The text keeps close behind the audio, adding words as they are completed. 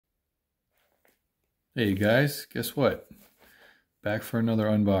Hey guys, guess what? Back for another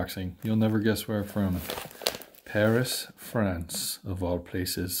unboxing. You'll never guess where from. Paris, France, of all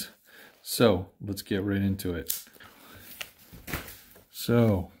places. So, let's get right into it.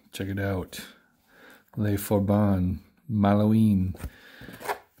 So, check it out. Les Forban, Malouine.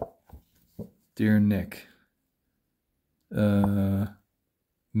 Dear Nick,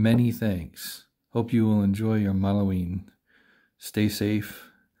 many thanks. Hope you will enjoy your Malouine. Stay safe.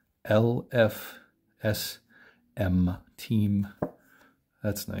 LFSM team.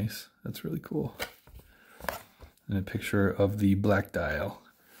 That's nice. That's really cool. And a picture of the black dial.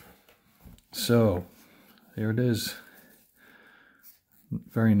 So, there it is.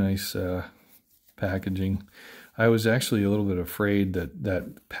 Very nice packaging. I was actually a little bit afraid that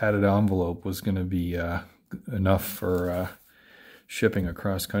that padded envelope was going to be enough for shipping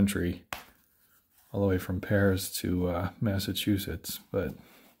across country all the way from Paris to Massachusetts, but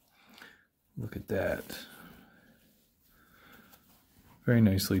look at that. Very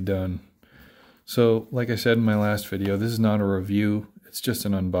nicely done. So, like I said in my last video, this is not a review. It's just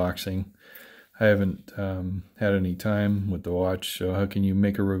an unboxing. I haven't had any time with the watch, so how can you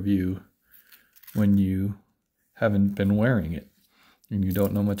make a review when you haven't been wearing it and you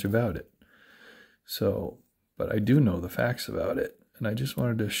don't know much about it? So, but I do know the facts about it, and I just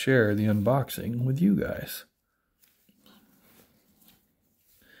wanted to share the unboxing with you guys.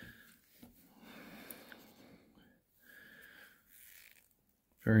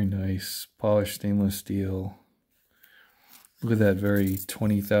 Very nice, polished stainless steel. Look at that very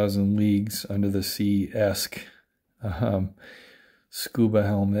 20,000 Leagues Under the Sea-esque scuba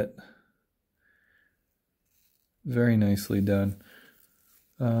helmet. Very nicely done.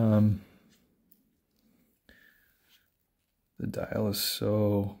 The dial is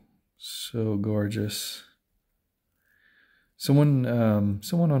so gorgeous. Someone on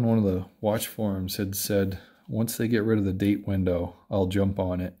one of the watch forums had said, once they get rid of the date window, I'll jump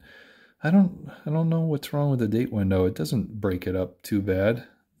on it. I don't know what's wrong with the date window. It doesn't break it up too bad,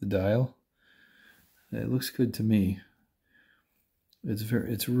 the dial. It looks good to me.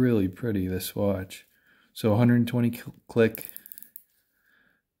 It's really pretty, this watch. So 120 click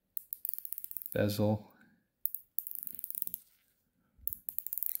bezel.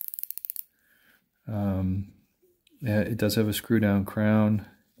 Yeah, it does have a screw down crown.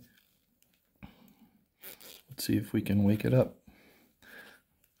 Let's see if we can wake it up.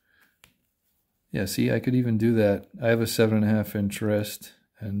 Yeah, see, I could even do that. I have a 7.5-inch wrist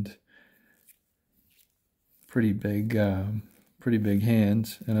and pretty big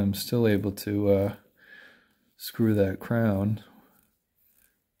hands, and I'm still able to screw that crown,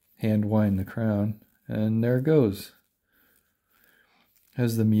 hand wind the crown, and there it goes.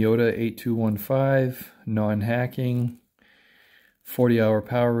 Has the Miyota 8215, non-hacking, 40-hour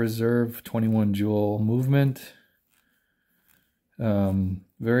power reserve, 21 joule movement.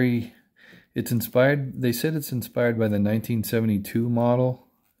 It's inspired, they said it's inspired by the 1972 model.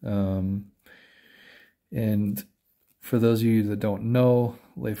 And for those of you that don't know,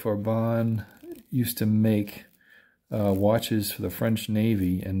 Les Forban used to make watches for the French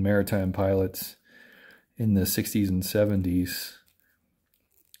Navy and maritime pilots in the 60s and 70s.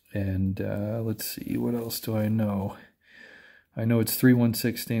 And let's see, what else do I know? I know it's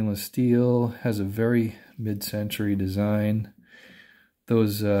 316 stainless steel, has a very mid-century design.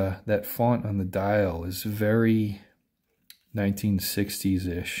 That font on the dial is very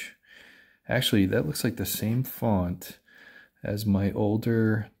 1960s-ish. Actually, that looks like the same font as my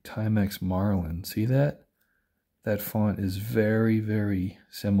older Timex Marlin. See that? That font is very, very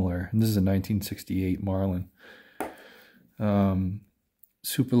similar. And this is a 1968 Marlin.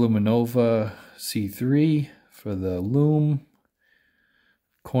 Superluminova C3 for the loom.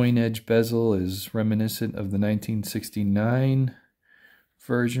 Coin edge bezel is reminiscent of the 1969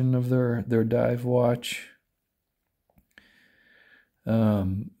 version of their dive watch.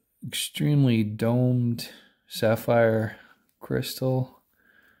 Extremely domed sapphire crystal.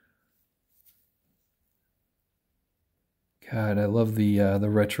 God, I love the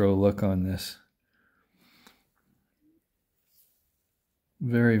retro look on this.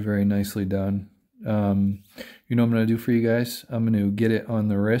 Very, very nicely done. You know what I'm going to do for you guys? I'm going to get it on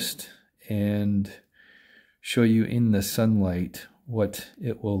the wrist and show you in the sunlight what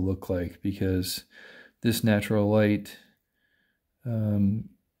it will look like, because this natural light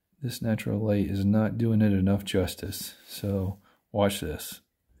is not doing it enough justice. So watch this.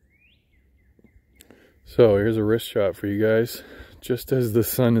 So here's a wrist shot for you guys, just as the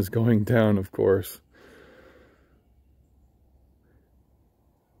sun is going down, of course.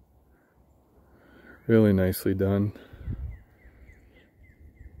 Really nicely done.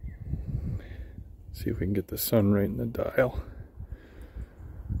 See if we can get the sun right in the dial.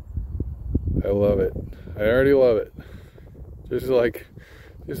 I love it. I already love it. Just like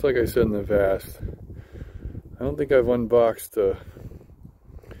I said in the past, I don't think I've unboxed a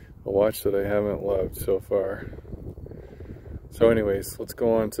watch that I haven't loved so far. So anyways, let's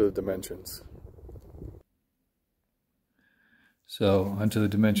go on to the dimensions. So onto the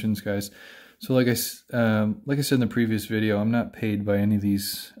dimensions, guys. So like I said in the previous video, I'm not paid by any of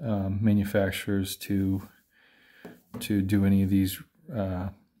these manufacturers to do any of these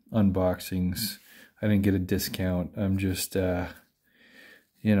unboxings. I didn't get a discount. I'm just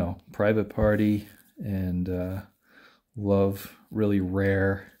you know, private party, and love really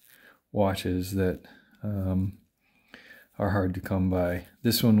rare watches that are hard to come by.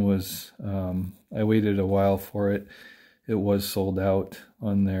 This one was I waited a while for it. It was sold out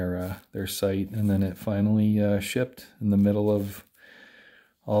on their site, and then it finally shipped in the middle of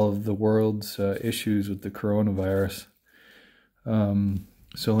all of the world's issues with the coronavirus.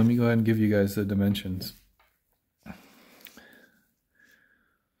 So let me go ahead and give you guys the dimensions.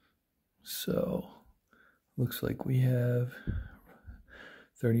 So looks like we have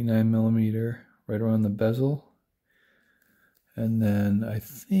 39mm right around the bezel, and then I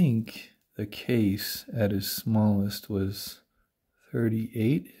think the case at its smallest was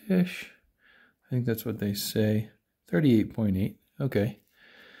 38-ish. I think that's what they say. 38.8. Okay.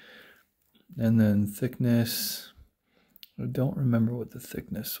 And then thickness, I don't remember what the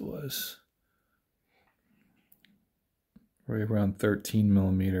thickness was. Right around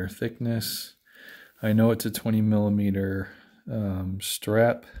 13mm thickness. I know it's a 20mm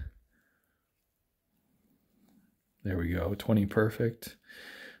strap. There we go, 20 perfect,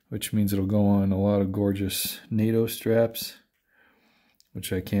 which means it'll go on a lot of gorgeous NATO straps,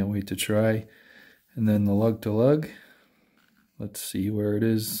 which I can't wait to try. And then the lug to lug, let's see where it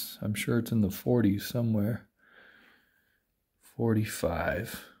is. I'm sure it's in the 40s somewhere.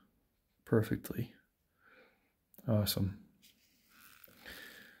 45, perfectly. Awesome.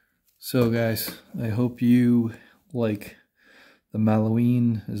 So guys, I hope you like the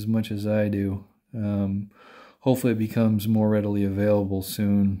Malouine as much as I do. Hopefully it becomes more readily available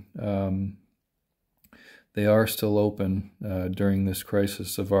soon. They are still open during this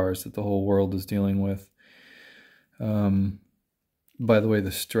crisis of ours that the whole world is dealing with. By the way,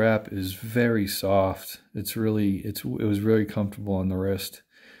 the strap is very soft. It was really comfortable on the wrist.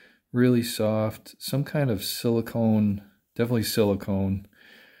 Really soft, some kind of silicone, definitely silicone.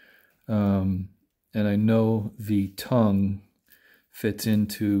 And I know the tongue fits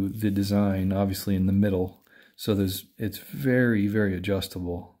into the design, obviously in the middle. So it's very, very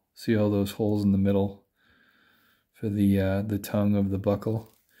adjustable. See all those holes in the middle for the tongue of the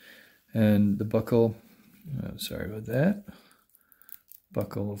buckle, and the buckle. Sorry about that.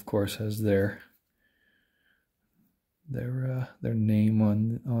 Buckle, of course, has their name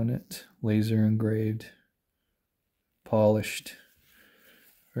on it, laser engraved, polished,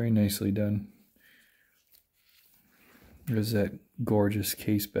 very nicely done. There's that gorgeous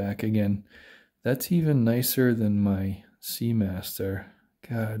case back again. That's even nicer than my Seamaster.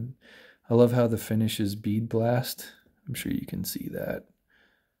 God, I love how the finish is bead blast. I'm sure you can see that.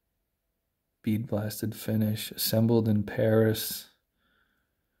 Bead blasted finish, assembled in Paris.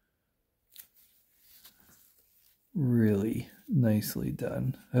 Really nicely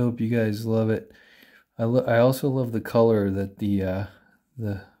done. I hope you guys love it. I also love the color that the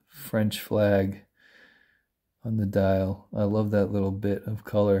French flag on the dial. I love that little bit of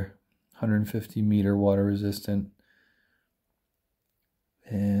color. 150 meter water resistant,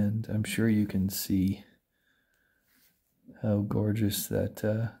 and I'm sure you can see how gorgeous that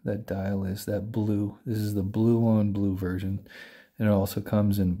dial is. That blue, this is the blue on blue version, and it also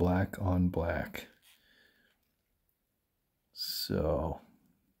comes in black on black. So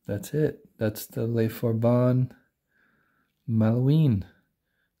that's it. That's the Le Forban Malouine.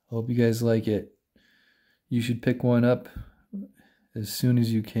 Hope you guys like it. You should pick one up as soon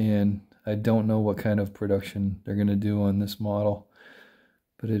as you can. I don't know what kind of production they're going to do on this model,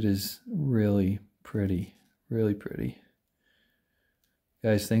 but it is really pretty, really pretty.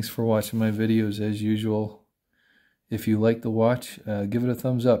 Guys, thanks for watching my videos as usual. If you like the watch, give it a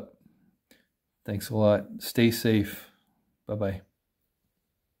thumbs up. Thanks a lot. Stay safe. Bye-bye.